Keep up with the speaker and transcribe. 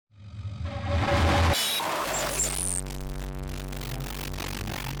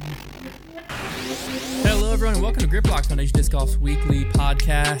Hello, everyone, and welcome to Grip Lock, Foundation Disc Golf's weekly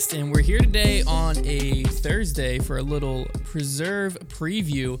podcast. And we're here today on a Thursday for a little Preserve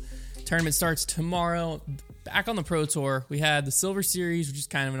preview. Tournament starts tomorrow. Back on the Pro Tour, we had the Silver Series, which is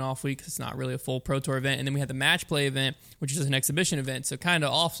kind of an off week. It's not really a full Pro Tour event. And then we had the Match Play event, which is an exhibition event. So kind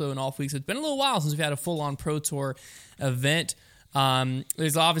of also an off week. So it's been a little while since we've had a full-on Pro Tour event.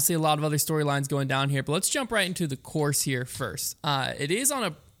 There's obviously a lot of other storylines going down here, but let's jump right into the course here first. It is on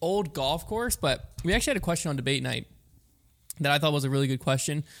an old golf course, but we actually had a question on debate night that I thought was a really good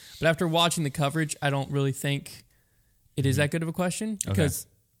question. But after watching the coverage, I don't really think it is that good of a question because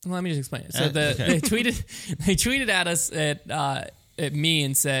well, let me just explain it. So they tweeted at us at me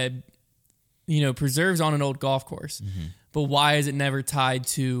and said, you know, Preserve's on an old golf course, but why is it never tied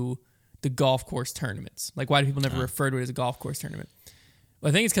to the golf course tournaments? Like, why do people never refer to it as a golf course tournament?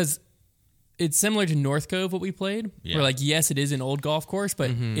 Well, I think it's because it's similar to North Cove, what we played, where, like, yes, it is an old golf course, but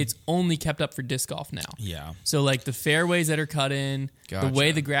it's only kept up for disc golf now. Yeah. So, like, the fairways that are cut in, the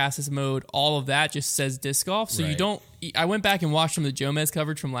way the grass is mowed, all of that just says disc golf. So you don't... I went back and watched some of the Jomez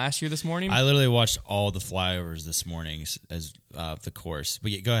coverage from last year this morning. I literally watched all the flyovers this morning as the course.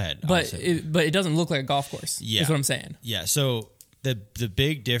 But yeah, go ahead. But it doesn't look like a golf course, is what I'm saying. Yeah, so the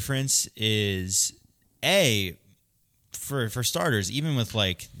big difference is, for starters, even with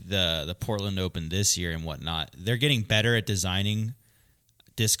like the Portland Open this year and whatnot, they're getting better at designing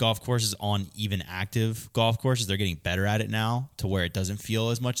disc golf courses on even active golf courses. They're getting better at it now to where it doesn't feel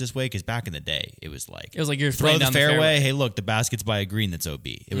as much this way. Because back in the day, it was like you're throw the down fairway. Hey, look, the basket's by a green that's OB.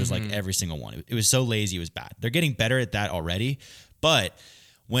 It was like every single one. It was so lazy, it was bad. They're getting better at that already, but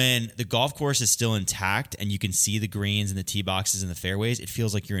when the golf course is still intact and you can see the greens and the tee boxes and the fairways, it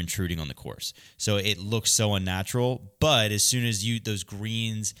feels like you're intruding on the course. So it looks so unnatural. But as soon as those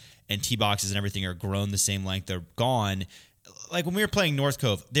greens and tee boxes and everything are grown the same length, they're gone. Like when we were playing North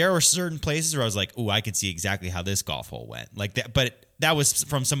Cove, there were certain places where I was like, "Ooh, I can see exactly how this golf hole went." Like that, but that was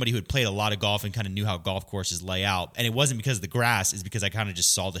from somebody who had played a lot of golf and kind of knew how golf courses lay out. And it wasn't because of the grass; it's because I kind of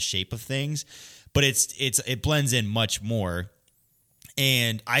just saw the shape of things. But it blends in much more.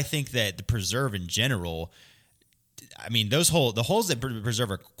 And I think that the Preserve in general, I mean, the holes that Preserve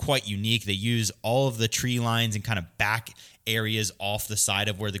are quite unique. They use all of the tree lines and kind of back areas off the side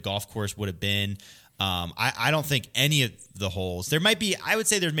of where the golf course would have been. I don't think any of the holes, there might be, I would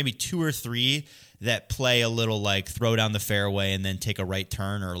say there's maybe 2 or 3 that play a little like throw down the fairway and then take a right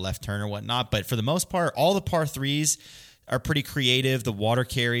turn or a left turn or whatnot. But for the most part, all the par 3s are pretty creative. The water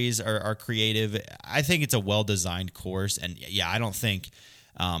carries are creative. I think it's a well-designed course. And yeah, I don't think,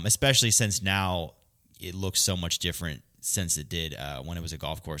 especially since now it looks so much different since it did when it was a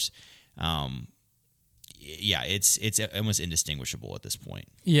golf course. Yeah, it's almost indistinguishable at this point.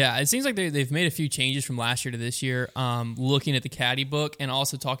 Yeah, it seems like they've made a few changes from last year to this year. Looking at the caddy book and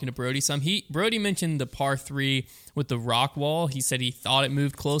also talking to Brody some. Brody mentioned the par 3 with the rock wall. He said he thought it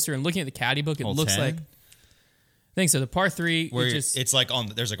moved closer. And looking at the caddy book, it looks 10? Like... I think so. The par 3, where it's like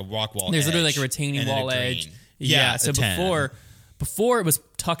there's like a rock wall. There's edge literally like a retaining wall edge. Yeah. So before it was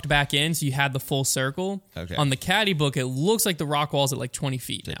tucked back in, so you had the full circle. Okay. On the caddy book, it looks like the rock wall's at like 20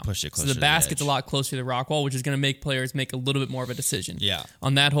 feet now. Push it closer. So the basket's a lot closer to the rock wall, which is going to make players make a little bit more of a decision. Yeah.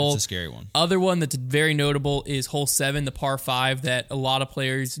 On that hole, it's a scary one. Other one that's very notable is hole 7, the par 5, that a lot of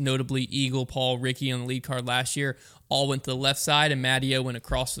players, notably Eagle, Paul, Ricky on the lead card last year, all went to the left side, and Matteo went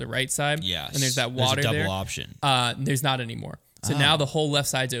across to the right side. Yes. And there's that water there. There's a double option. There's not anymore. So now the whole left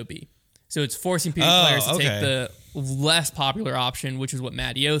side's OB. So it's forcing players to take the less popular option, which is what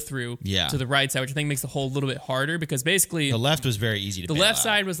Matteo threw, to the right side, which I think makes the hole a little bit harder because basically... The left was very easy to bail The left out.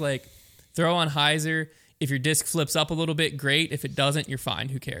 side was like, throw on hyzer. If your disc flips up a little bit, great. If it doesn't, you're fine.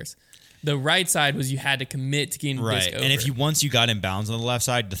 Who cares? The right side was you had to commit to getting the disc over. And if once you got in bounds on the left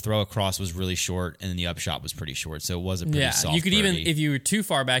side, the throw across was really short, and then the upshot was pretty short, so it was a pretty soft you could birdie. even, if you were too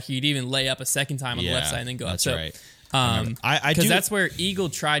far back, you could even lay up a second time on the left side and then go up. That's right. Because that's where Eagle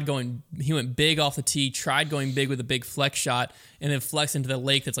he went big off the tee, tried going big with a big flex shot, and then flexed into the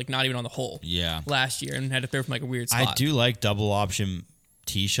lake that's like not even on the hole last year and had to throw from like a weird spot. I do like double option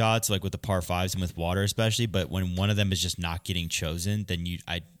tee shots, like with the par 5s and with water especially, but when one of them is just not getting chosen, then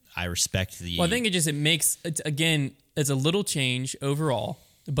I respect the... Well, I think it's a little change overall,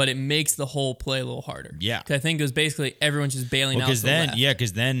 but it makes the whole play a little harder. Yeah. Because I think it was basically everyone's just bailing out to the left. Yeah,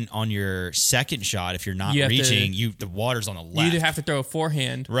 because then on your second shot, if you're not reaching, the water's on the left. You either have to throw a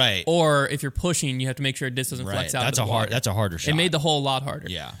forehand, right, or if you're pushing, you have to make sure this doesn't flex out. That's a harder shot. It made the hole a lot harder.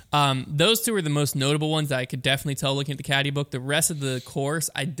 Yeah. Those two are the most notable ones that I could definitely tell looking at the caddy book. The rest of the course,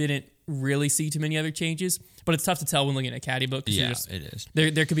 I didn't really see too many other changes, but it's tough to tell when looking at a caddy book. Yeah, it is.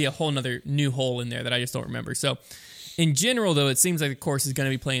 There could be a whole nother new hole in there that I just don't remember. So in general, though, it seems like the course is going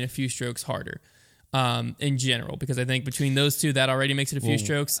to be playing a few strokes harder. in general, because I think between those two, that already makes it a few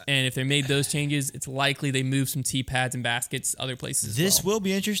strokes. And if they made those changes, it's likely they move some tee pads and baskets other places. This will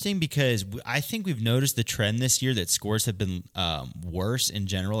be interesting because I think we've noticed the trend this year that scores have been worse in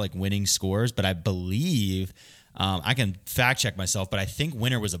general, like winning scores. But I believe I can fact check myself, but I think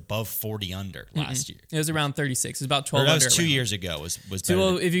winner was above 40 under last year. It was around 36. It was about 12 That under. was 2 years ago. Was better.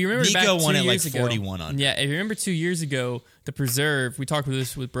 Well, if you remember, Nico back won 2 at like years ago, 41 under. Yeah, if you remember 2 years ago, the Preserve. We talked about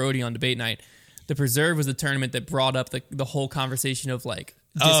this with Brody on debate night. The Preserve was the tournament that brought up the whole conversation of like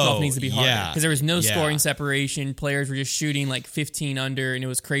disc golf needs to be harder because there was no scoring separation. Players were just shooting like 15 under, and it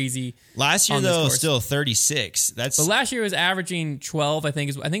was crazy. Last year though, still 36. But last year it was averaging 12. I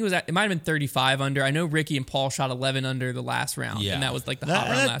think it might have been 35 under. I know Ricky and Paul shot 11 under the last round, and that was like the hot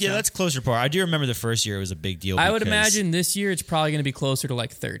round last round. Yeah, that's closer part. I do remember the first year it was a big deal. I would imagine this year it's probably going to be closer to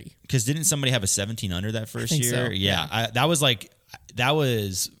like 30. Because didn't somebody have a 17 under that first year? So. Yeah. That was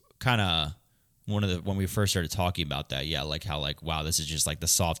kind of one of the when we first started talking about that. Yeah, like how like wow, this is just like the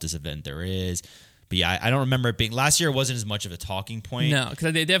softest event there is. But yeah, I don't remember it being last year. It wasn't as much of a talking point. No,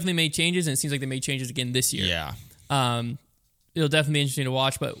 because they definitely made changes, and it seems like they made changes again this year. Yeah, it'll definitely be interesting to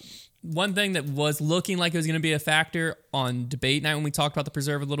watch. But one thing that was looking like it was going to be a factor on debate night when we talked about the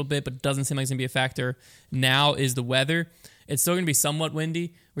Preserve a little bit, but doesn't seem like it's going to be a factor now is the weather. It's still going to be somewhat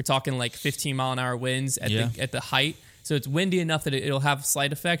windy. We're talking like 15-mile-an-hour winds at the height. So it's windy enough that it'll have a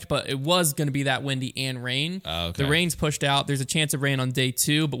slight effect, but it was going to be that windy and rain. Okay. The rain's pushed out. There's a chance of rain on day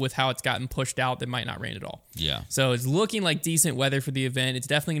 2, but with how it's gotten pushed out, it might not rain at all. Yeah. So it's looking like decent weather for the event. It's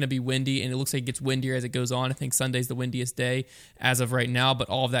definitely going to be windy, and it looks like it gets windier as it goes on. I think Sunday's the windiest day as of right now, but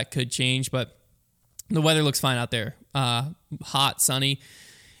all of that could change. But the weather looks fine out there. Hot, sunny,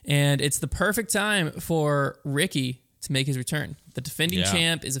 and it's the perfect time for Ricky to make his return. The defending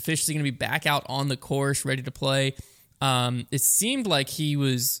champ is officially going to be back out on the course, ready to play. It seemed like I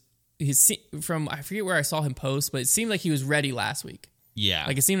forget where I saw him post, but it seemed like he was ready last week. Yeah.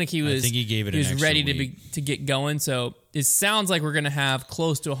 Like it seemed like he was. I think he gave it. He was ready to get going. So it sounds like we're going to have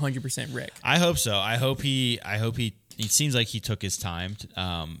close to 100% Rick. I hope so. I hope he. It seems like he took his time.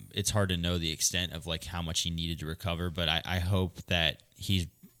 It's hard to know the extent of like how much he needed to recover, but I hope that he's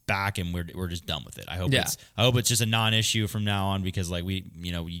back and we're just done with it. I hope it's just a non-issue from now on because like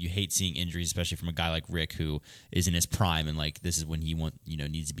you hate seeing injuries, especially from a guy like Rick who is in his prime and like this is when he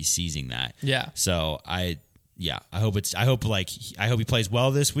needs to be seizing that. Yeah. So I hope he plays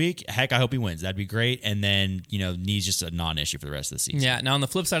well this week. Heck, I hope he wins. That'd be great. And then knee's just a non-issue for the rest of the season. Yeah. Now on the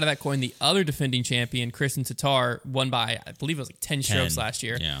flip side of that coin, the other defending champion, Kristen Tatar, won by I believe it was like 10 strokes last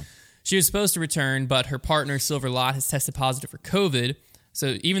year. Yeah. She was supposed to return, but her partner Silver Lott has tested positive for COVID.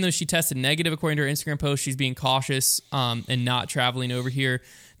 So even though she tested negative, according to her Instagram post, she's being cautious and not traveling over here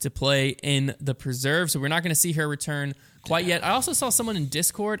to play in the Preserve. So we're not going to see her return quite yet. I also saw someone in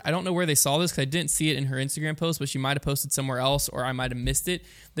Discord. I don't know where they saw this because I didn't see it in her Instagram post, but she might have posted somewhere else or I might have missed it.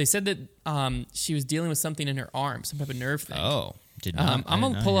 They said that she was dealing with something in her arm, some type of nerve thing. Oh, did not. I'm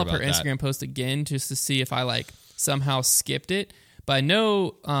going to pull up her Instagram post again just to see if I like somehow skipped it. But I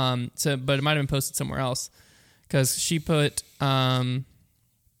know, but it might have been posted somewhere else because she put...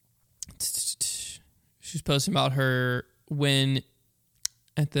 she's posting about her win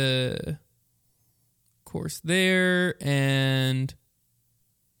at the course there, and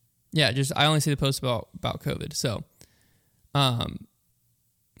I only see the post about COVID. So,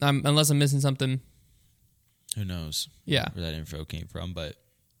 unless I'm missing something, who knows? Yeah, where that info came from, but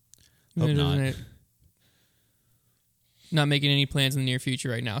hope not. Not making any plans in the near future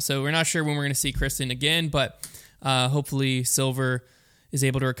right now. So we're not sure when we're going to see Kristen again, but hopefully Silver is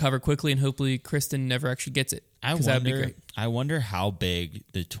able to recover quickly, and hopefully Kristen never actually gets it. That'd be great. I wonder how big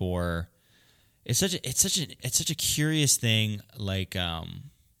the tour. It's such a curious thing. Like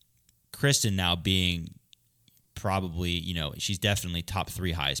Kristen now being probably she's definitely top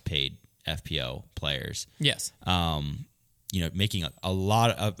 3 highest paid FPO players. Yes. Making a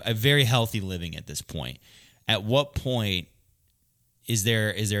lot of a very healthy living at this point. At what point is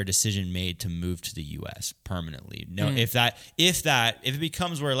there a decision made to move to the U.S. permanently? No, if it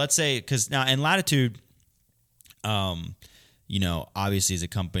becomes where, let's say, because now in Latitude, obviously as a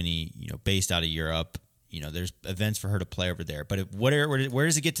company, based out of Europe, there's events for her to play over there. But where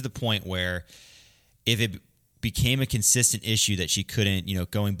does it get to the point where if it became a consistent issue that she couldn't,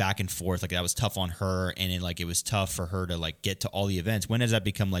 going back and forth, like that was tough on her, and it was tough for her to like get to all the events. When does that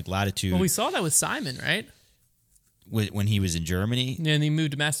become like Latitude? Well, we saw that with Simon, right? When he was in Germany. And he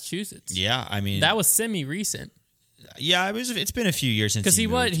moved to Massachusetts. Yeah, I mean... That was semi-recent. Yeah, it's been a few years since because he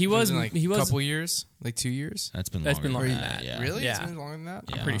was a couple years, like 2 years. That's been longer than than that. Yeah. Really? Yeah. It's been longer than that.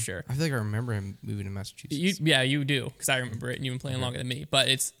 I'm pretty sure. I feel like I remember him moving to Massachusetts. You do, because I remember it, and you've been playing longer than me. But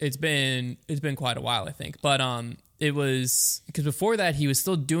it's been quite a while, I think. But it was because before that he was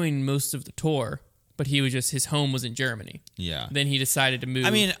still doing most of the tour, but he was his home was in Germany. Yeah. Then he decided to move.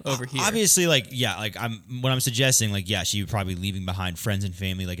 Over here. Obviously, I'm suggesting, she would probably leaving behind friends and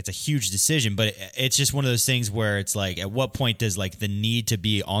family. Like, it's a huge decision, but it's just one of those things where it's like, at what point does the need to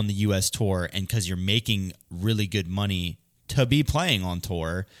be on the U.S. tour, and because you're making really good money to be playing on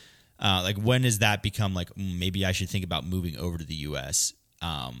tour, when does that become maybe I should think about moving over to the U.S.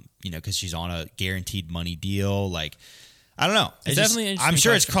 Because she's on a guaranteed money deal, I don't know. It's definitely an interesting I'm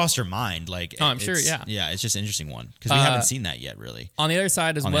sure question. It's crossed her mind. I'm sure, yeah. Yeah, it's just an interesting one because we haven't seen that yet, really. On the other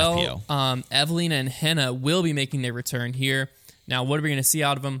side as well, Evelina and Henna will be making their return here. Now, what are we going to see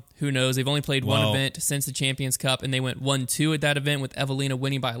out of them? Who knows? They've only played one event since the Champions Cup, and they went 1-2 at that event with Evelina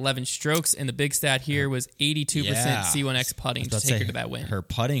winning by 11 strokes. And the big stat here was 82% C1X putting to take her to that win. Her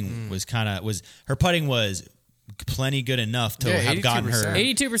putting was plenty good enough to have gotten her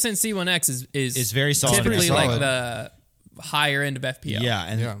 82% C1X is very solid. Typically the higher end of FPO.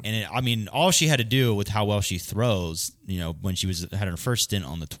 And all she had to do with how well she throws, when she had her first stint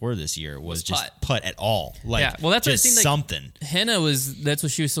on the tour this year, was just putt at all. That's what it seemed like. Something. Henna that's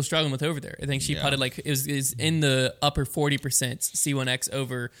what she was still struggling with over there. I think she putted is in the upper 40% C1X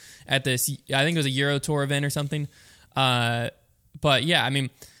over at this. I think it was a Euro Tour event or something. But yeah,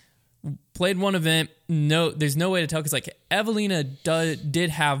 played one event. No, there's no way to tell because Evelina did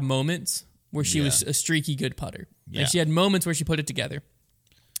have moments where she was a streaky good putter. And she had moments where she put it together.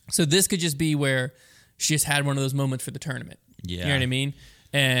 So this could just be where she just had one of those moments for the tournament. Yeah. You know what I mean?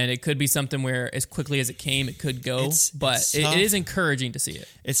 And it could be something where as quickly as it came, it could go. But it is encouraging to see it.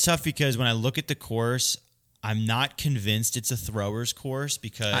 It's tough because when I look at the course, I'm not convinced it's a thrower's course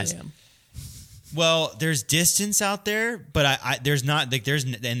because... I am. Well, there's distance out there, but there's not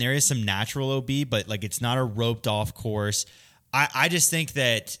there is some natural OB, but it's not a roped off course. I just think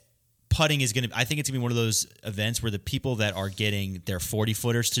that putting is I think it's gonna be one of those events where the people that are getting their 40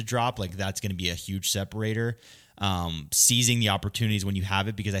 footers to drop, that's gonna be a huge separator. Seizing the opportunities when you have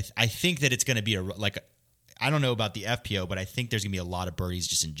it, because I think that it's gonna be I don't know about the FPO, but I think there's gonna be a lot of birdies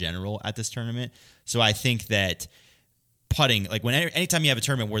just in general at this tournament. So I think that putting, anytime you have a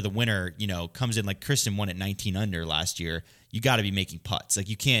tournament where the winner, comes in, Kristen won at 19 under last year, you got to be making putts.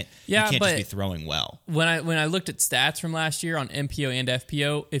 You can't just be throwing well. When I looked at stats from last year on MPO and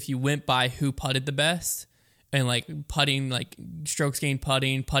FPO, if you went by who putted the best and putting, strokes gained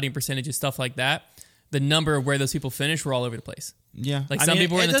putting percentages, stuff like that, the number of where those people finished were all over the place. Yeah, some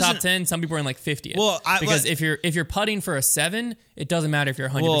people were in the top 10, some people were in 50th. Well, because if you're putting for a 7, it doesn't matter if you're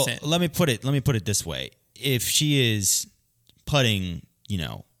 100%. Well, let me put it this way: if she is putting,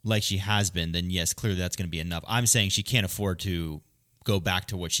 like she has been, then yes, clearly that's going to be enough. I'm saying she can't afford to go back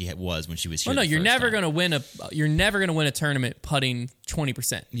to what she was when she was here. Well, no, you're never going to win a tournament putting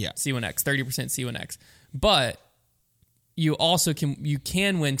 20%. Yeah. C1X, 30% C1X. But you also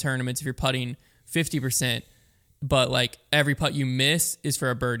can win tournaments if you're putting 50%, but every putt you miss is for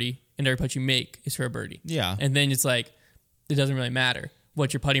a birdie and every putt you make is for a birdie. Yeah. And then it's it doesn't really matter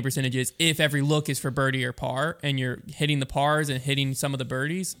what your putting percentage is if every look is for birdie or par and you're hitting the pars and hitting some of the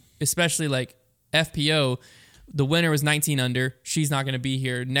birdies, especially FPO. The winner was 19 under. She's not going to be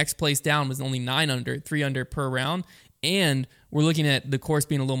here. Next place down was only 9 under, 3 under per round. And we're looking at the course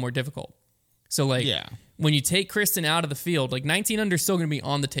being a little more difficult. So when you take Kristen out of the field, 19 under is still going to be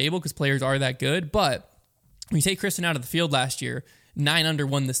on the table because players are that good. But when you take Kristen out of the field last year, 9 under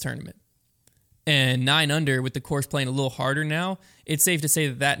won this tournament. And 9 under, with the course playing a little harder now, it's safe to say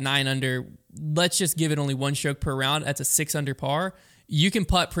that 9 under, let's just give it only 1 stroke per round. That's a 6 under par. You can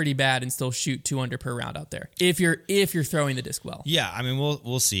putt pretty bad and still shoot 2 under per round out there if you're throwing the disc well. Yeah,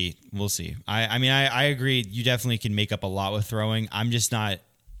 we'll see. We'll see. I agree. You definitely can make up a lot with throwing. I'm just not.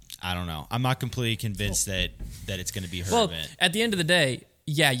 I don't know. I'm not completely convinced that it's going to be her event. At the end of the day,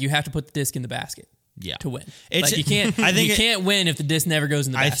 you have to put the disc in the basket. Yeah. To win. You can't can't win if the disc never goes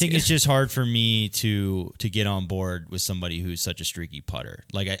in the basket. I think it's just hard for me to get on board with somebody who's such a streaky putter.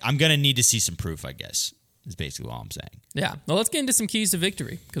 I'm going to need to see some proof, I guess, is basically all I'm saying. Yeah. Well, let's get into some keys to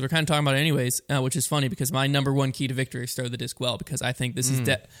victory because we're kind of talking about it anyways, which is funny because my number 1 key to victory is throw the disc well because I think this is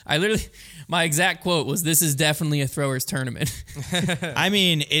my exact quote was, "This is definitely a thrower's tournament."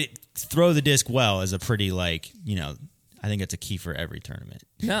 Throw the disc well is a pretty I think it's a key for every tournament.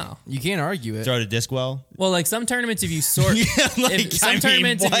 No, you can't argue it. Throw the disc well. Well, some tournaments, if you sort, some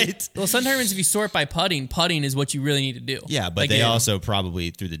tournaments, if you sort by putting is what you really need to do. Yeah, but they also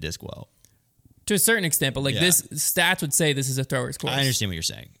probably threw the disc well. To a certain extent, but this stats would say this is a thrower's course. I understand what you're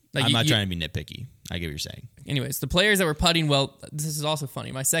saying. Like I'm not trying to be nitpicky. I get what you're saying. Anyways, the players that were putting well, this is also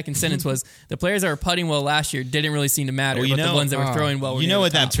funny. My second sentence was the players that were putting well last year didn't really seem to matter, but the ones that were throwing well were You know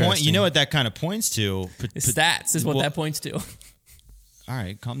what that kind of points to? Stats is what that points to. All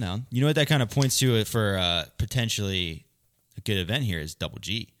right, calm down. You know what that kind of points to for potentially a good event here is Double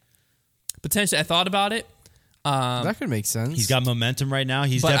G. Potentially, I thought about it. That could make sense. He's got momentum right now.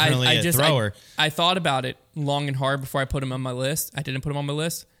 He's definitely a thrower. I thought about it long and hard before I put him on my list. I didn't put him on my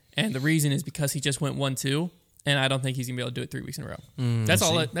list. And the reason is because he just went 1-2, and I don't think he's going to be able to do it 3 weeks in a row. That's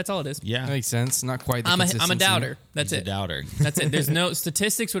all it is. Yeah. That makes sense. Not quite the I'm consistency. a doubter. That's He's it. a doubter. That's it. There's no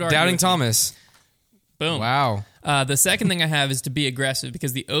statistics would argue. Doubting Thomas. Boom. Wow. The second thing I have is to be aggressive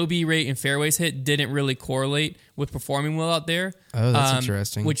because the OB rate and fairways hit didn't really correlate with performing well out there. Oh, that's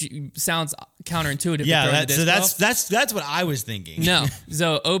interesting. Which sounds counterintuitive. Yeah, that's what I was thinking. No,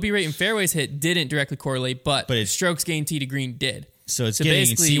 so OB rate and fairways hit didn't directly correlate, but strokes gained tee to green did. So it's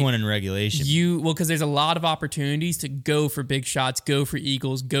getting C1 in regulation. Because there's a lot of opportunities to go for big shots, go for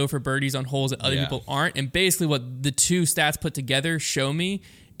eagles, go for birdies on holes that other people aren't. And basically what the two stats put together show me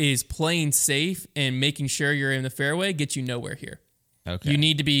is playing safe and making sure you're in the fairway gets you nowhere here. Okay. You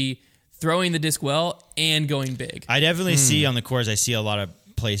need to be throwing the disc well and going big. I definitely see on the course, I see a lot of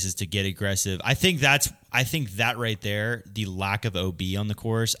places to get aggressive. I think that right there, the lack of OB on the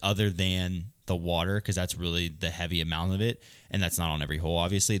course other than the water, because that's really the heavy amount of it, and that's not on every hole,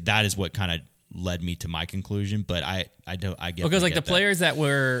 obviously. That is what kind of led me to my conclusion, but I get because like the players that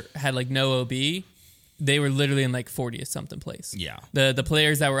had like no OB, they were literally in like 40th something place. Yeah. The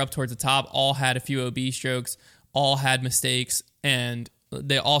players that were up towards the top all had a few OB strokes, all had mistakes, and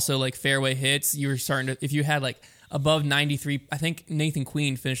they also like fairway hits. You were starting to, if you had like above 93, I think Nathan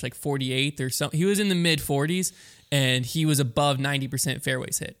Queen finished like 48th or something. He was in the mid 40s and he was above 90%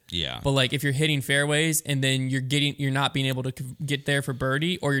 fairways hit. Yeah. But like if you're hitting fairways and then you're not being able to get there for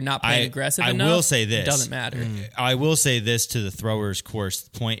birdie or you're not playing aggressive enough, I will say this. It doesn't matter. I will say this to the throwers course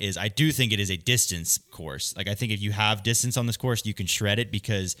point is I do think it is a distance course. Like I think if you have distance on this course, you can shred it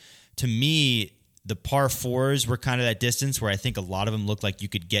because to me, the par fours were kind of that distance where I think a lot of them looked like you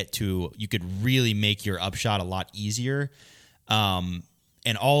could really make your upshot a lot easier.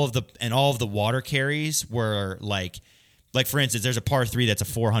 And all of the water carries were like for instance, there's a par 3 that's a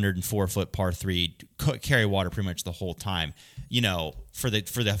 404 foot par 3 carry water pretty much the whole time. You know, for the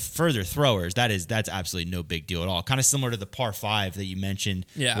further throwers, that's absolutely no big deal at all. Kind of similar to the par 5 that you mentioned,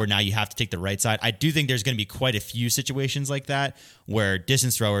 where now you have to take the right side. I do think there's going to be quite a few situations like that where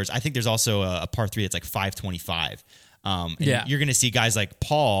distance throwers. I think there's also a par 3 that's like 525. You're going to see guys like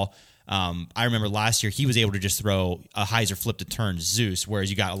Paul. I remember last year he was able to just throw a hyzer flip to turn Zeus, whereas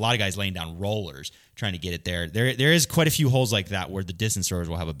you got a lot of guys laying down rollers trying to get it there. There is quite a few holes like that where the distance throwers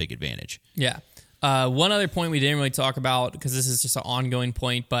will have a big advantage. Yeah. One other point we didn't really talk about because this is just an ongoing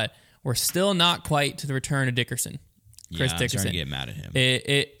point, but we're still not quite to the return of Dickerson. Chris Dickerson. I'm starting to get mad at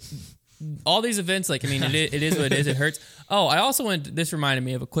him. All these events, like I mean, it is what it is. It hurts. Oh, I also this reminded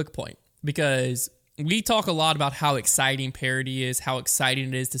me of a quick point because we talk a lot about how exciting parity is, how exciting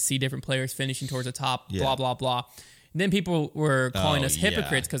it is to see different players finishing towards the top, blah, blah, blah. And then people were calling us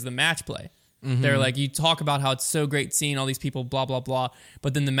hypocrites because of the match play. Mm-hmm. They're like, you talk about how it's so great seeing all these people, blah, blah, blah.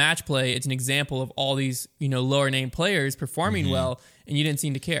 But then the match play, it's an example of all these, lower name players performing well, and you didn't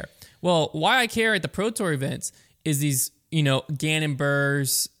seem to care. Well, why I care at the Pro Tour events is these, Gannon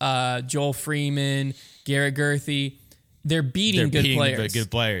Burrs, Joel Freeman, Garrett Gurthie. They're beating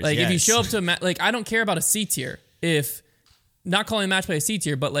good players. Like, if you show up to I don't care about a C tier. If, not calling match play a C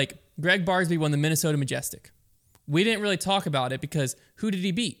tier, but like Greg Barsby won the Minnesota Majestic. We didn't really talk about it because who did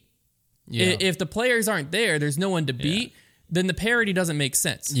he beat? Yeah. If the players aren't there, there's no one to beat, then the parity doesn't make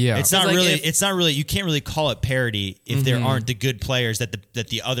sense. Yeah. It's not really, you can't really call it parity if there aren't the good players that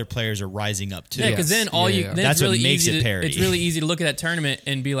the other players are rising up to. Yeah, because then that's really what makes it parity. It's really easy to look at that tournament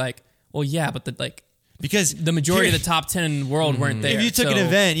and be like, well, yeah, but because the majority of the top 10 in the world weren't there. If you took an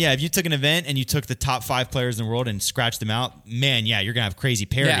event and you took the top 5 players in the world and scratched them out, man, you're going to have crazy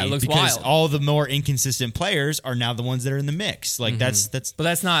parity. Yeah, it looks because wild. All the more inconsistent players are now the ones that are in the mix. Like that's. But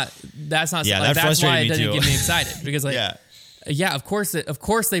that's not. That's why it doesn't get me excited because of course it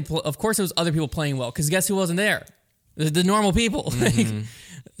was other people playing well because guess who wasn't there? The normal people. Mm-hmm.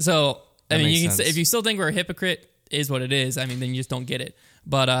 So I mean, you can say, if you still think we're a hypocrite, is what it is. I mean, then you just don't get it.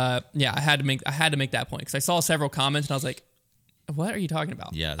 But I had to make that point because I saw several comments and I was like, "What are you talking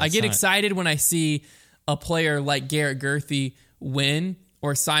about?" Yeah, I get excited when I see a player like Garrett Gurthie win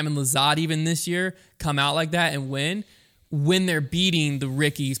or Simon Lizotte even this year come out like that and win when they're beating the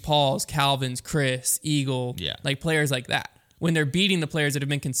Rickies, Pauls, Calvins, Chris, Eagle, like players like that. when they're beating the players that have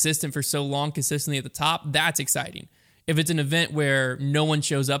been consistent for so long, consistently at the top, that's exciting. If it's an event where no one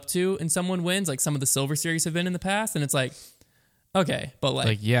shows up to and someone wins, like some of the Silver Series have been in the past, and it's like, okay, but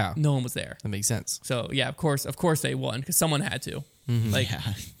like yeah, no one was there. that makes sense. So yeah, of course they won because someone had to. Like, Yeah.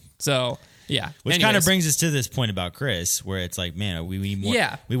 so yeah. Which Anyways, kind of brings us to this point about Chris, where it's like, man, we need more.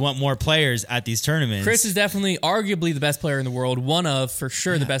 Yeah. We want more players at these tournaments. Chris is definitely arguably the best player in the world, one of for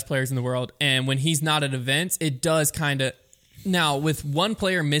sure the best players in the world. And when he's not at events, it does kind of. Now with one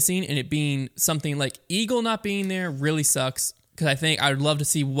player missing and it being something like Eagle not being there really sucks because I think I would love to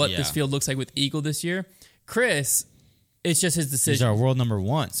see what this field looks like with Eagle this year. Chris, it's just his decision. He's our world number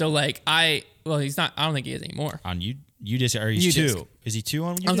one. So like he's not. I don't think he is anymore. On you just are he's UDisc. 2. Is he 2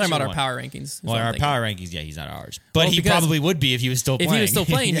 on you? I'm talking about our power rankings. is Well, what I'm our thinking. power rankings, yeah, he's not ours. But Well, he because probably would be if he was still playing. If he was still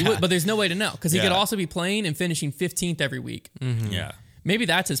playing, he Yeah. would, but there's no way to know because he could Yeah. also be playing and finishing 15th every week. Yeah. Maybe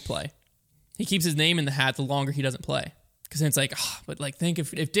that's his play. He keeps his name in the hat the longer he doesn't play. Because then it's like, but like think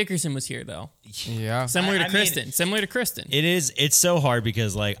if Dickerson was here though. Yeah. Similar to I mean, Kristen. Similar to Kristen. It's so hard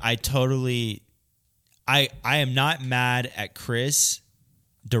because like I am not mad at Chris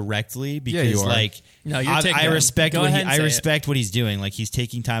directly because you are. like No, you're I taking- respect go what ahead and I say it. respect what he's doing. Like he's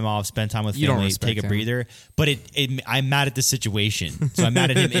taking time off, spend time with You don't family, respect take a him. breather. But I'm mad at the situation. So I'm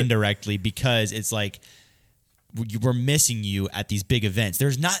mad at him indirectly because it's like we're missing you at these big events.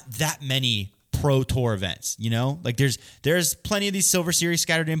 There's not that many Pro Tour events, you know? Like there's plenty of these Silver Series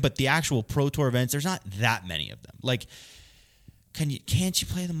scattered in, but the actual Pro Tour events, there's not that many of them. Like can't you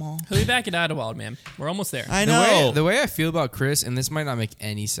play them all? He'll be back at Idlewild, man. We're almost there. I The know. way I feel about Chris, and this might not make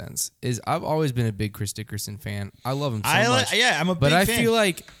any sense, is I've always been a big Chris Dickerson fan. I love him so much. I'm a big But I fan.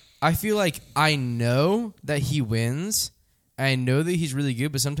 feel like I know that he wins. I know that he's really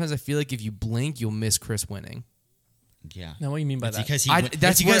good, but sometimes I feel like if you blink, you'll miss Chris winning. Yeah. Now, what do you mean by That's that? because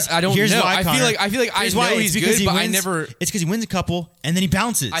That's because where I don't here's know. why, I feel Connor. like I Here's know why. he's It's because good, he but I wins- never. It's because he wins a couple and then he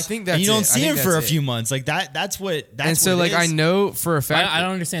bounces. I think and that's you don't it. see I him think for a that's few it. months. Like that. That's what. That's And so, what it like, I is. know for a fact. I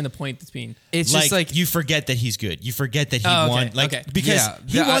don't understand the point that's being. It's just like you forget that he's good. You forget that he Oh, okay, won. Like okay. because Yeah,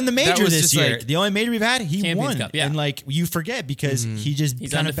 he that- won the that major was this just year. like- The only major we've had, he Champions won. Cup, yeah. And like you forget because he just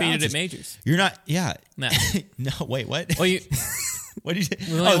He's kind of undefeated bounces. at majors. You're not. Yeah. Nah. No. Wait. What? Well, you. What did you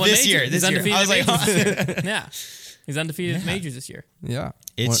say? we only Oh, won this majors. year. He's This year. undefeated I was at like, majors this year. Yeah. He's undefeated at majors this year. yeah,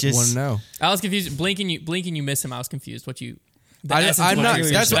 It's want just- to know. I was confused. Blinking, you miss him. I was confused. What you? the essence I'm of not. what you were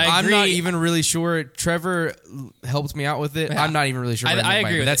That's saying. what I I'm not agree. even really sure. Trevor helped me out with it. Yeah. I'm not even really sure. I What I, meant by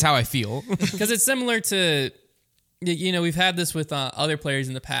agree it, but with that's it. how I feel. Because it's similar to, you know, we've had this with other players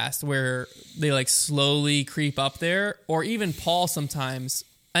in the past where they like slowly creep up there, or even Paul sometimes.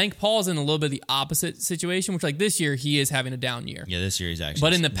 I think Paul's in a little bit of the opposite situation, which like this year he is having a down year. Yeah, this year he's actually.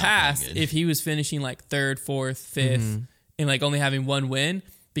 But in the not playing past, good. if he was finishing like third, fourth, fifth, and like only having one win,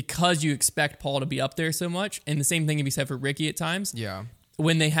 because you expect Paul to be up there so much, and the same thing can be said for Ricky at times. yeah.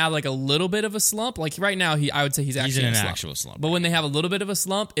 When they have like a little bit of a slump, like right now, I would say he's actually in an a slump. actual slump. But when they have a little bit of a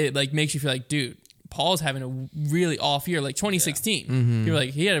slump, it like makes you feel like, dude, Paul's having a really off year. Like 2016, you're like,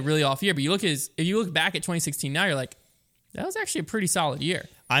 he had a really off year. But you look if you look back at 2016 now, you're like, that was actually a pretty solid year.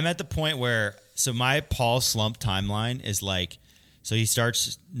 I'm at the point where my Paul slump timeline is like, so he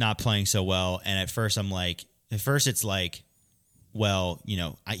starts not playing so well, and at first it's like, well, you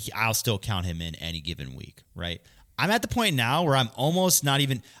know, I'll still count him in any given week, right? I'm at the point now where I'm almost not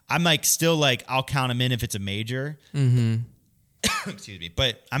even. I'm like still like I'll count him in if it's a major. Excuse me,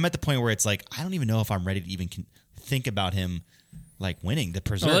 but I'm at the point where it's like I don't even know if I'm ready to even think about him like winning the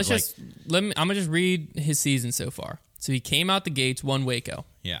preserve. So let's like, just I'm gonna just read his season so far. So he came out the gates, won Waco.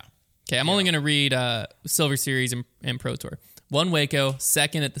 yeah. Okay, I'm only going to read Silver Series and Pro Tour. Won Waco,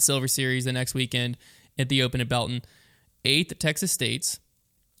 second at the Silver Series the next weekend at the Open at Belton, 8th at Texas State's,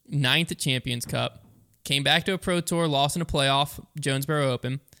 9th at Champions Cup, came back to a Pro Tour, lost in a playoff, Jonesboro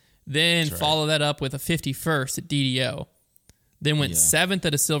Open, then followed that up with a 51st at DDO, then went 7th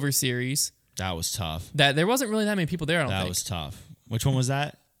at a Silver Series. That was tough. That there wasn't really that many people there, I don't That think. was tough. Which one was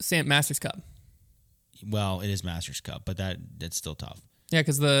that? Masters Cup. Well, it is Masters Cup, but that's still tough. Yeah,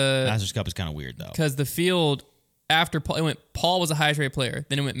 because the Masters Cup is kind of weird though. because the field after Paul was a highest rated player.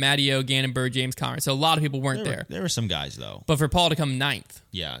 Then it went Matty O, Gannon Bird, James Conner. So a lot of people weren't there. There were some guys though. But for Paul to come 9th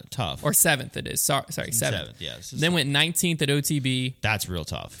Yeah, tough. or 7th, it is. Sorry, 7th. Seventh, yeah, this is Then tough. went 19th at OTB, That's real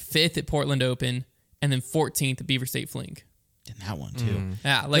tough. 5th at Portland Open, and then 14th at Beaver State Fling. And that one too.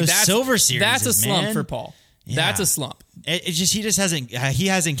 Yeah, like Those that's Silver Series, That's a slump man. for Paul. Yeah. That's a slump. It just he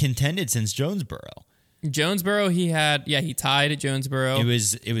hasn't contended since Jonesboro. Jonesboro, he tied at Jonesboro. It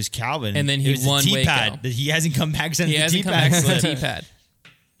was Calvin, And then he it was the won T-pad. Waco. He hasn't come back since he the hasn't come T-pad. back to the slip. T-pad.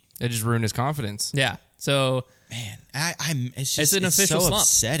 It just ruined his confidence. Yeah. So Man, it's just It's an official so slump.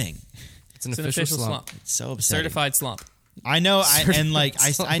 upsetting. It's an it's an official official slump. slump. It's so upsetting. Certified slump. I know,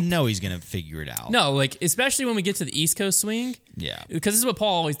 I know he's gonna figure it out. No, like especially when we get to the East Coast swing. Yeah. Because this is what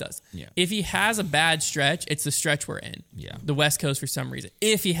Paul always does. Yeah. If he has a bad stretch, it's the stretch we're in. Yeah. The West Coast for some reason.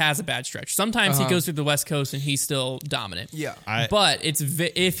 If he has a bad stretch, sometimes he goes through the West Coast and he's still dominant. Yeah. But it's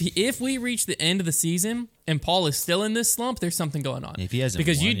if we reach the end of the season and Paul is still in this slump, there's something going on. If he hasn't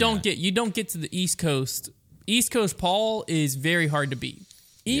because won, you don't get to the East Coast. East Coast Paul is very hard to beat.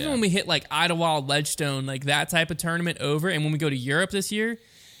 Even when we hit like Idlewild, Ledgestone, like that type of tournament over, and when we go to Europe this year,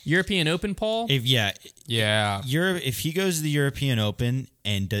 European Open, Paul. If he goes to the European Open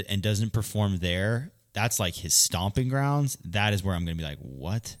and doesn't perform there, that's like his stomping grounds. That is where I'm going to be like,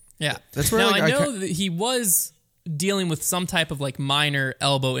 what? Yeah, that's where now like, I know that he was dealing with some type of like minor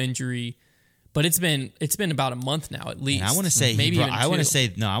elbow injury, but it's been about a month now at least. And I want to say maybe I want to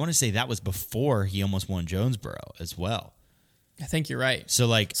say that was before he almost won Jonesboro as well. I think you're right. So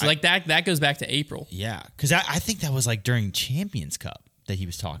that goes back to April. Yeah, because I think that was like during Champions Cup that he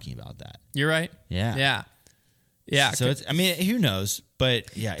was talking about that. You're right. Yeah. Yeah. So who knows?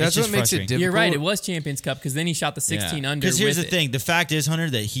 But yeah, that's it's just what makes it difficult. You're right. It was Champions Cup because then he shot the 16 under. Because here's the thing: the fact is, Hunter,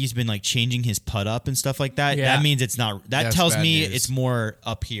 that he's been like changing his putt up and stuff like that. Yeah. That means it's not. That That's tells bad me news. it's more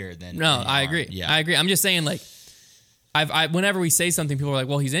up here than. No, than I you are. agree. Yeah, I agree. I'm just saying, like, whenever we say something, people are like,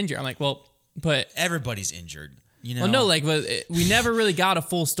 "Well, he's injured." I'm like, "Well, but." Everybody's injured. You know. Well, no, like, but we never really got a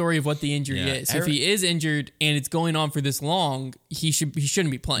full story of what the injury Yeah. is. So if he is injured and it's going on for this long, he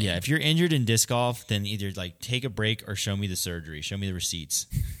shouldn't be playing. Yeah, if you're injured in disc golf, then either like take a break or show me the surgery, show me the receipts,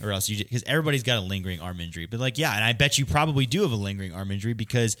 or else because everybody's got a lingering arm injury. But like, yeah, and I bet you probably do have a lingering arm injury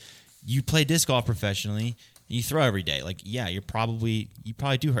because you play disc golf professionally, and you throw every day. Like, yeah, you probably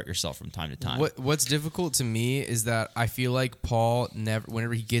do hurt yourself from time to time. What's difficult to me is that I feel like Paul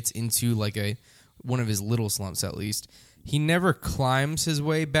whenever he gets into like one of his little slumps at least, he never climbs his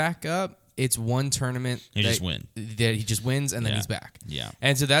way back up. It's one tournament that he just wins and then he's back. Yeah.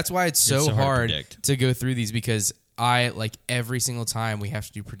 And so that's why it's so hard to hard predict. to go through these because I like every single time we have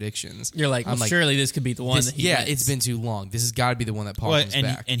to do predictions. You're like, well, surely this could be the one that he wins. It's been too long. This has got to be the one that Paul comes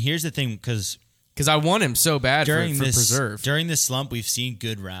back. And here's the thing, because I want him so bad for Preserve. During this slump, we've seen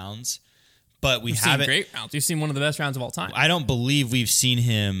good rounds, but we've seen great rounds. We've seen one of the best rounds of all time. I don't believe we've seen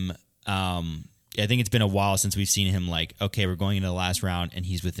him. I think it's been a while since we've seen him like, okay, we're going into the last round and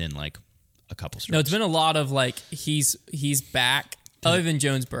he's within like a couple strokes. No, it's been a lot of like he's back. Other than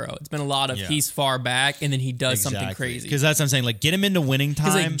Jonesboro, it's been a lot of he's far back and then he does something crazy. Because that's what I'm saying. Like, get him into winning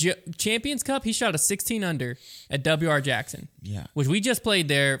time. Like, Champions Cup, he shot a 16 under at WR Jackson. Yeah, which we just played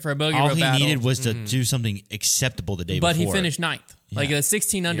there for a bogey row battle. All he needed was to do something acceptable the day before. But he finished ninth. Yeah. Like a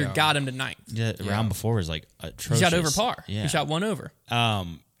 16 under got him to ninth. Yeah, the round before was like atrocious. He shot over par. Yeah. He shot one over.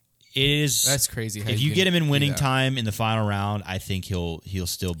 That's crazy. If you get him in winning time in the final round, I think he'll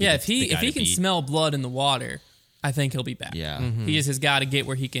still be. Yeah, if he can smell blood in the water, I think he'll be back. Yeah, he just has got to get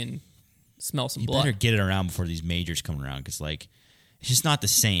where he can smell some blood. You better get it around before these majors come around because like it's just not the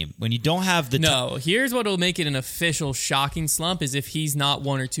same when you don't have the. No, here's what will make it an official shocking slump: is if he's not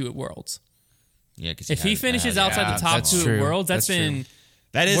 1 or 2 at Worlds. Yeah, because if he finishes outside the top 2 at Worlds, that's been.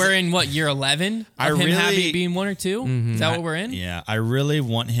 We're in what, year 11 of him being 1 or 2? Mm-hmm. Is that what we're in? Yeah, I really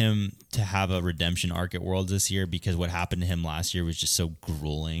want him to have a redemption arc at Worlds this year because what happened to him last year was just so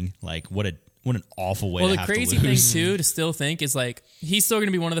grueling. Like what an awful way to have to lose. Well, the crazy thing too to still think is like he's still going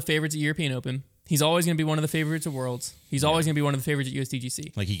to be one of the favorites at European Open. He's always going to be one of the favorites at Worlds. He's always going to be one of the favorites at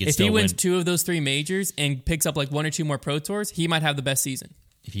USDGC. Like if he wins 2 of those 3 majors and picks up like 1 or 2 more Pro Tours, he might have the best season.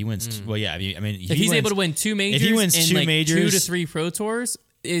 If he wins, well, yeah. I mean, if he's able to win 2 majors, if he wins and 2 like majors, 2 to 3 Pro Tours,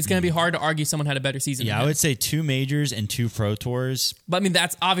 it's going to be hard to argue someone had a better season. Yeah, I would say 2 majors and 2 Pro Tours. But I mean,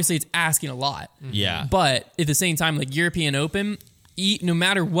 that's obviously it's asking a lot. Yeah. But at the same time, like European Open, no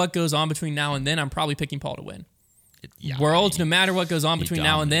matter what goes on between now and then, I'm probably picking Paul to win. Yeah, Worlds, no matter what goes on between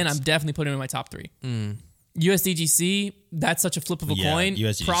now and then, I'm definitely putting him in my top 3. USDGC, that's such a flip of a coin.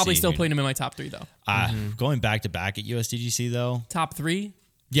 USDGC, probably still putting him in my top 3 though. Going back to back at USDGC though. Top 3?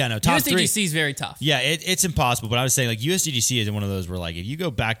 Yeah, no, top 3. USDGC is very tough. Yeah, it's impossible. But I was saying like USDGC is one of those where like if you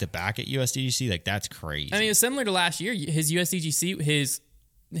go back to back at USDGC, like that's crazy. I mean, it's similar to last year. His USDGC, his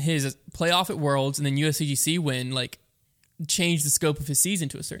playoff at Worlds and then USDGC win like changed the scope of his season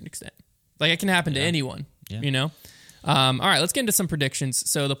to a certain extent. Like it can happen to anyone, you know? All right, let's get into some predictions.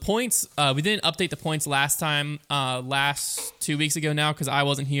 So the points, we didn't update the points last 2 weeks ago now because I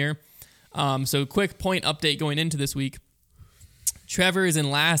wasn't here. So quick point update going into this week. Trevor is in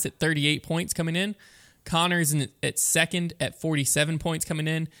last at 38 points coming in. Connor's at second at 47 points coming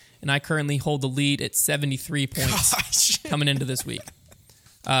in. And I currently hold the lead at 73 points coming into this week.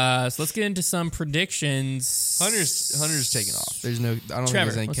 So let's get into some predictions. Hunter's taking off. I don't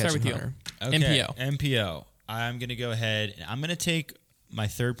Trevor, think there's any let's start catching with you. Hunter. Okay, MPO. I'm going to go ahead and I'm going to take my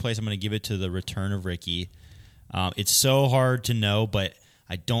third place. I'm going to give it to the return of Ricky. It's so hard to know, but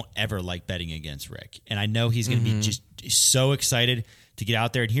I don't ever like betting against Rick. And I know he's going to be just so excited to get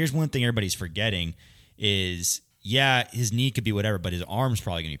out there. And here's one thing everybody's forgetting is, yeah, his knee could be whatever, but his arm's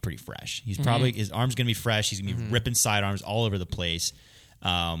probably going to be pretty fresh. His arm's going to be fresh. He's going to be ripping sidearms all over the place.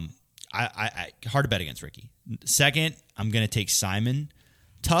 Hard to bet against Ricky. Second, I'm going to take Simon.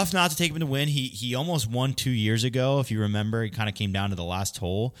 Tough not to take him to win. He almost won 2 years ago, if you remember. He kind of came down to the last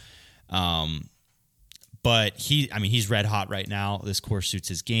hole. But he's red hot right now. This course suits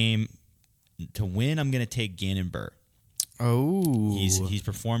his game. To win, I'm going to take Gannon Buhr. Oh. He's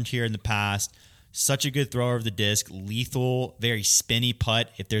performed here in the past. Such a good thrower of the disc. Lethal, very spinny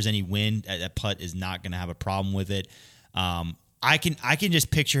putt. If there's any wind, that putt is not going to have a problem with it. I can just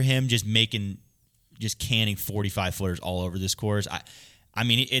picture him just canning 45 footers all over this course.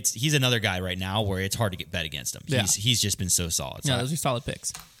 He's another guy right now where it's hard to get bet against him. Yeah. He's just been so solid. No, those are solid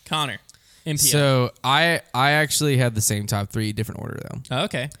picks. Connor, MPO. So I actually had the same top 3, different order though. Oh,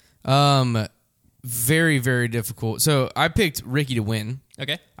 okay. Very, very difficult. So I picked Ricky to win.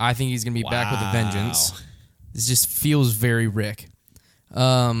 Okay. I think he's going to be back with a Wow. vengeance. This just feels very Rick.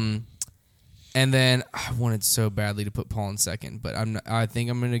 And then I wanted so badly to put Paul in second, but I think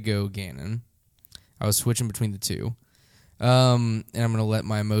I'm going to go Gannon. I was switching between the two. And I'm going to let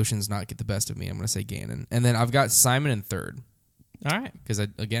my emotions not get the best of me. I'm going to say Gannon. And then I've got Simon in third. All right. Because,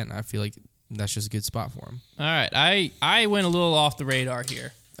 I feel like that's just a good spot for him. All right. I went a little off the radar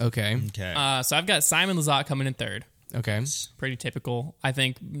here. Okay. Okay. So I've got Simon Lizotte coming in third. Okay. Pretty typical. I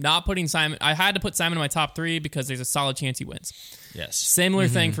think not putting Simon... I had to put Simon in my top 3 because there's a solid chance he wins. Yes. Similar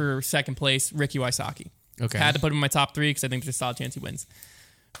thing for second place, Ricky Wysocki. Okay. Had to put him in my top 3 because I think there's a solid chance he wins.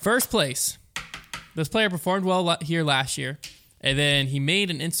 First place. This player performed well here last year, and then he made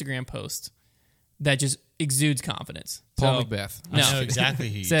an Instagram post that just exudes confidence. Paul So, Macbeth. No. I know exactly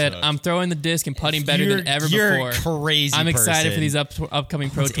who you Said, took. I'm throwing the disc and putting better than ever You're before. a crazy I'm excited person. for these upcoming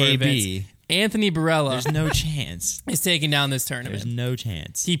Pro It's Tour AB. events. Anthony Barella There's no chance. is taking down this tournament. There's no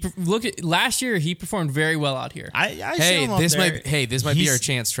chance. Look at last year. He performed very well out here. I Hey, saw him this up there. might be He's- our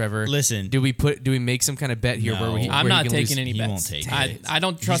chance, Trevor. Listen. do we make some kind of bet here No. where I'm he not can taking lose? any He bets. won't take it. I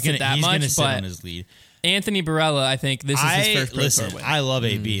don't trust he's it that he's much, gonna sit but on his lead. Anthony Barella, I think this is his first Pro Tour win. I love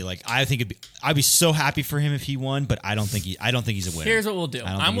AB. Like I think I'd be so happy for him if he won, but I don't think he's a winner. Here's what we'll do. I don't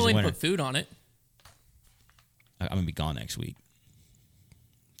think I'm he's a willing to winner. put food on it. I'm gonna be gone next week,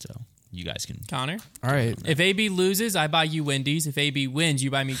 so you guys can. Connor, All right. if AB loses, I buy you Wendy's. If AB wins,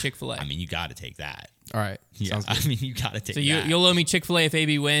 you buy me Chick-fil-A. I mean, you got to take that. All right. Yeah, Sounds good. I mean, you got to take So that. you'll owe me Chick-fil-A if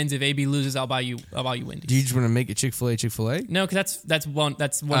AB wins. If AB loses, I'll buy you Wendy's. Do you just want to make it Chick-fil-A? No, because that's one to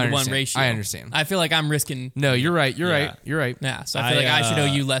one understand. ratio. I understand. I feel like I'm risking. No, you're right. You're Yeah. right. You're right. Yeah, so I feel like I should owe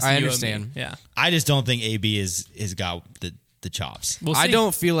you less. I than understand. You owe me. Yeah, I just don't think AB is got the chops. we'll see. I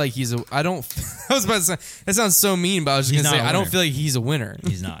don't feel like he's a. I don't. I was about to say that sounds so mean, but I was just He's gonna say not a I don't winner. feel like he's a winner.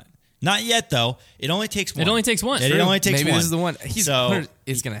 He's not. Not yet, though. It only takes one. It only takes one. It True. only takes Maybe one. this is the one. He's So,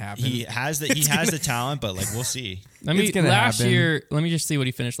 it's gonna happen. He has the talent, but like we'll see. It's gonna last happen. year. Let me just see what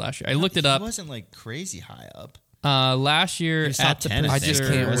he finished last year. I looked it He up. wasn't like crazy high up. Last year was at top the 10, I just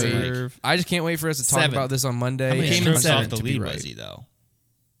Preserve, can't wasn't wait. I just can't wait for us to talk 7. about this on Monday. How many came in strokes seventh off the to be lead right. was he though?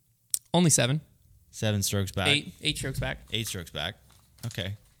 Only 7, 7 strokes back. 8 strokes back. 8 strokes back.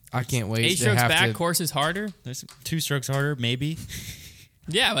 Okay. I can't wait. 8 to strokes have back. to- Course is harder. There's 2 strokes harder, maybe.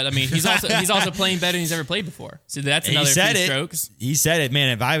 Yeah, but I mean, he's also playing better than he's ever played before. So that's He another said 3 it. strokes. He said it, man.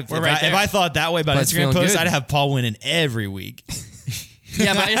 If I there. thought that way about But it's Instagram feeling posts, good. I'd have Paul winning every week.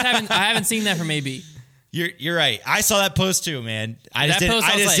 Yeah, but I haven't seen that from AB. You're right. I saw that post too, man. I That just post,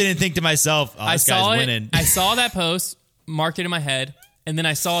 I was like- didn't think to myself, oh, I this saw guy's it. winning. I saw that post, marked it in my head, and then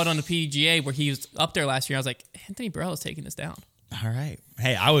I saw it on the PGA where he was up there last year. I was like, Anthony Barella is taking this down. All right.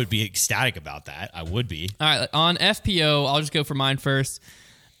 Hey, I would be ecstatic about that. I would be. All right, on FPO, I'll just go for mine first.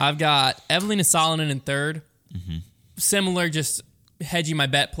 I've got Evelina Salonen in third. Similar, just hedging my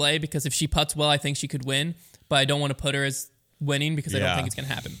bet play because if she putts well, I think she could win, but I don't want to put her as winning because I don't Yeah. think it's going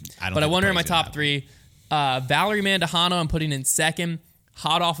to happen. I don't But I think want the her in my putting's gonna top 3. Valerie Mandujano, I'm putting in second,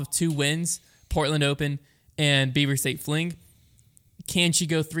 hot off of 2 wins, Portland Open and Beaver State Fling. Can she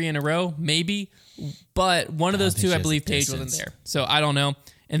go 3 in a row? Maybe. But one of those think 2, she I has believe the Paige wasn't distance. there. So I don't know.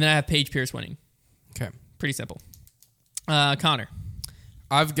 And then I have Paige Pierce winning. Okay. Pretty simple. Connor.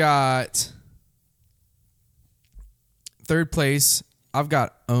 I've got third place. I've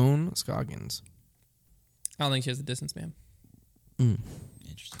got Owen Scoggins. I don't think she has the distance, man.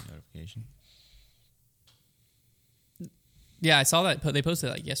 Interesting notification. Yeah, I saw that. They posted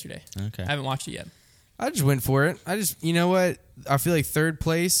that like yesterday. Okay. I haven't watched it yet. I just went for it. You know what? I feel like third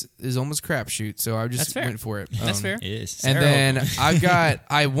place is almost crapshoot, so I just went for it. That's fair. It is. And then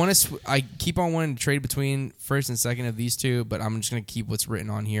I keep on wanting to trade between first and second of these two, but I'm just going to keep what's written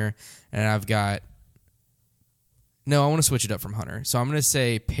on here. And I want to switch it up from Hunter. So I'm going to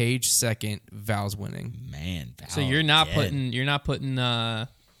say Paige second, Val's winning. Man. So you're not putting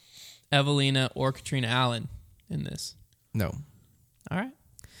Evelina or Katrina Allen in this. No. All right.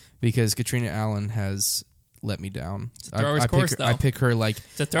 Because Katrina Allen has let me down. I pick her like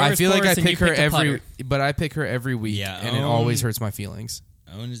I feel like I pick her I pick her every week, and it always hurts my feelings.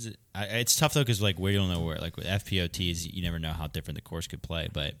 It's tough though because like we don't know where, like with FPOTs, you never know how different the course could play.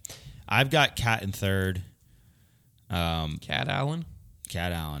 But I've got Kat in third. Kat Allen.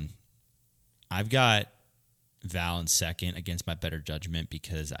 I've got Val in second against my better judgment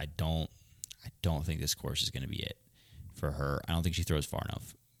because I don't think this course is going to be it for her. I don't think she throws far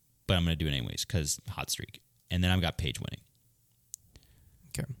enough, but I'm going to do it anyways because hot streak. And then I've got Paige winning.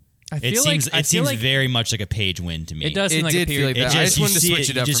 Okay. It seems very much like a Page win to me. It does seem like a feel like that. I just wanted to switch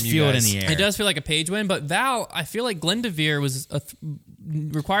it up from you guys. It in the air. It does feel like a Page win, but Val, I feel like Glendavere was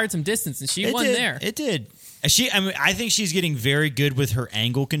required some distance, and she won there. It did. I think she's getting very good with her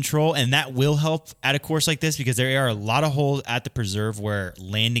angle control, and that will help at a course like this because there are a lot of holes at the preserve where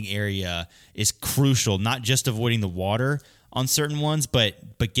landing area is crucial, not just avoiding the water on certain ones, but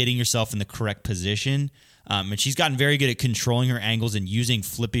getting yourself in the correct position. And she's gotten very good at controlling her angles and using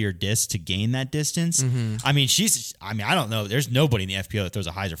flippier discs to gain that distance. Mm-hmm. I don't know. There's nobody in the FPO that throws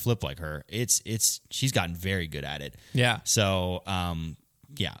a hyzer flip like her. She's gotten very good at it. Yeah. So,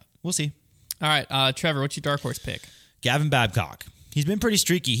 we'll see. All right, Trevor, what's your dark horse pick? Gavin Babcock. He's been pretty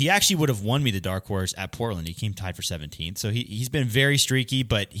streaky. He actually would have won me the dark horse at Portland. He came tied for 17th. So he's been very streaky,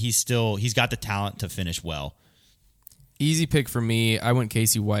 but he's got the talent to finish well. Easy pick for me. I went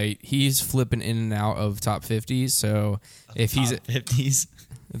Casey White. He's flipping in and out of top 50s. So if he's at 50s,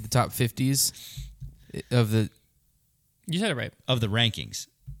 the top 50s of the, you said it right, of the rankings.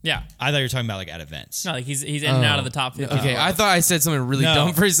 Yeah, I thought you were talking about like at events. No, like he's in and out of the top 50. Okay, I thought I said something really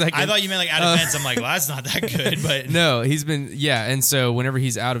dumb for a second. I thought you meant like at events. I'm like, well, that's not that good. But no, he's been and so whenever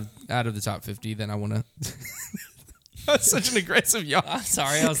he's out of the top 50, then I want to. That's such an aggressive yawn. I'm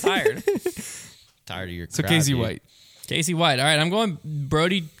sorry, I was tired. Tired of your. So Casey White. Casey White. All right, I'm going.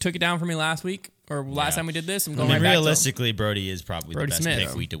 Brody took it down for me last week or last time we did this. I'm going right back realistically, Brody is probably the best Smith.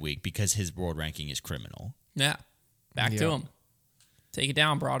 pick week to week because his world ranking is criminal. Yeah, back to him. Take it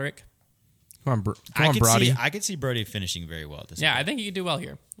down, Broderick. Come on, Brody. I could see Brody finishing very well. I think he could do well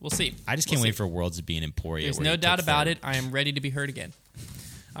here. We'll see. I just can't wait for Worlds to be in Emporia. There's no doubt about it. I am ready to be heard again.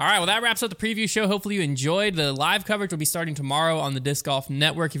 All right, well, that wraps up the preview show. Hopefully you enjoyed. The live coverage will be starting tomorrow on the Disc Golf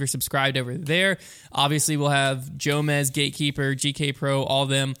Network if you're subscribed over there. Obviously, we'll have Jomez, Gatekeeper, GK Pro, all of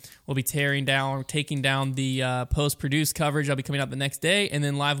them will be taking down the post-produced coverage. That'll be coming out the next day, and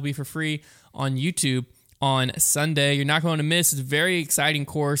then live will be for free on YouTube on Sunday. You're not going to miss. It's a very exciting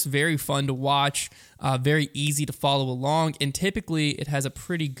course, very fun to watch, very easy to follow along, and typically it has a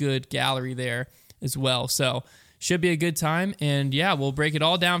pretty good gallery there as well. So should be a good time, and we'll break it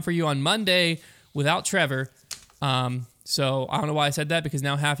all down for you on Monday without Trevor. So I don't know why I said that because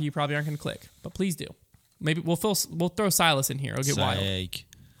now half of you probably aren't going to click, but please do. Maybe we'll throw Silas in here. It'll get wild.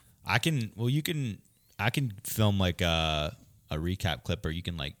 I can film like a recap clip, or you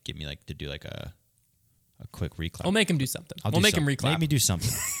can like get me like to do like a quick recap. We'll make him do something. We'll make him recap. Make me do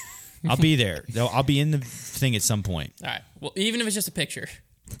something. I'll be there. I'll be in the thing at some point. All right. Well, even if it's just a picture.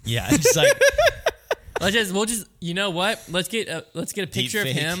 Yeah, it's like we'll just you know what? Let's get a picture of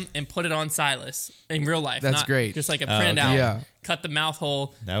him and put it on Silas in real life. That's great. Just like a print out. Yeah. Cut the mouth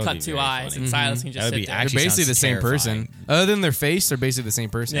hole, cut two eyes, and Silas can just sit there. They're basically the same person. Other than their face, they're basically the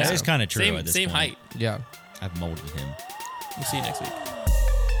same person. Yeah, it's kind of true. Same height. Yeah. I've molded him. We'll see you next week.